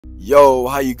Yo,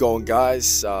 how you going,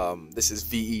 guys? This is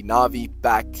VE Navi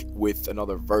back with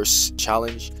another verse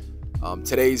challenge.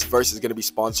 Today's verse is going to be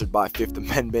sponsored by Fifth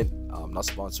Amendment. Not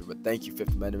sponsored, but thank you,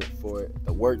 Fifth Amendment, for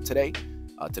the word today.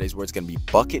 Today's word is going to be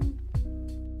bucket.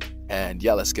 And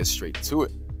yeah, let's get straight to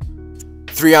it.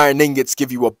 3 iron ingots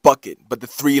give you a bucket, but the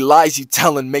 3 lies you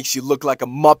tellin' makes you look like a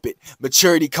muppet.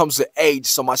 Maturity comes with age,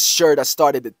 so my shirt I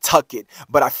started to tuck it,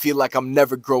 but I feel like I'm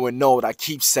never growing old. I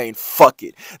keep saying fuck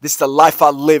it. This the life I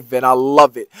live and I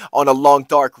love it. On a long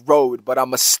dark road, but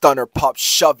I'm a stunner, pop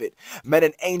shove it. Met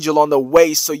an angel on the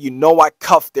way, so you know I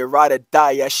cuffed it. Ride or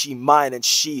die, yeah, she mine and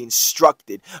she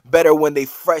instructed. Better when they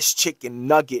fresh chicken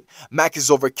nugget. Mac is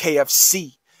over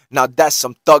KFC. Now that's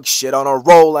some thug shit, on a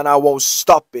roll and I won't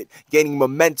stop it. Gaining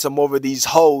momentum over these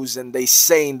hoes and they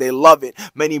saying they love it.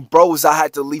 Many bros I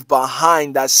had to leave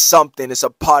behind, that's something. It's a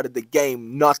part of the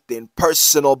game, nothing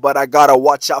personal, but I gotta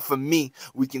watch out for me.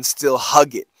 We can still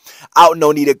hug it. Out,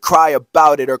 no need to cry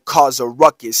about it or cause a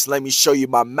ruckus. Let me show you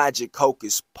my magic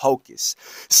hocus pocus.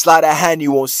 Slide a hand,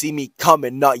 you won't see me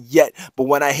coming, not yet. But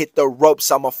when I hit the ropes,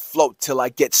 I'ma float till I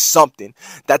get something.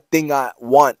 That thing I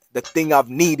want, the thing I've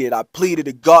needed. I pleaded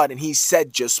to God and he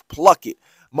said just pluck it.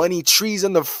 Money, trees,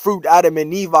 and the fruit, Adam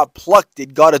and Eve, I plucked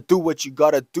it. Gotta do what you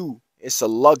gotta do. It's a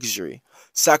luxury.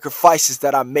 Sacrifices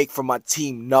that I make for my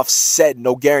team. Enough said,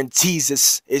 no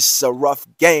guarantees. It's a rough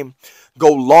game.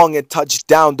 Go long and touch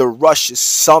down. The rush is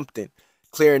something.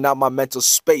 Clearing out my mental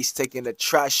space, taking the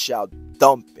trash out,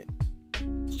 dumping.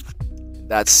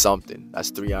 That's something.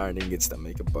 That's 3 iron ingots that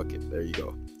make a bucket. There you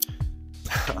go.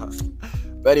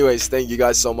 But anyways, thank you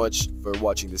guys so much for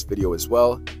watching this video as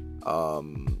well.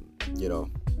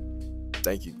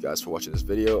 Thank you guys for watching this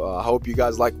video. I hope you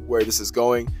guys like where this is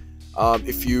going.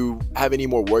 If you have any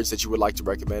more words that you would like to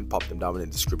recommend, pop them down in the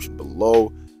description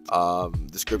below.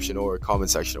 Description or comment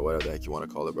section or whatever the heck you want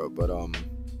to call it, bro. But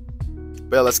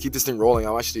yeah, let's keep this thing rolling.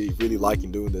 I'm actually really liking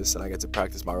doing this, and I get to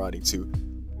practice my writing too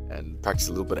and practice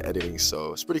a little bit of editing,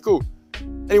 so it's pretty cool.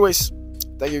 Anyways,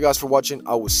 thank you guys for watching.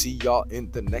 I will see y'all in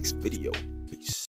the next video.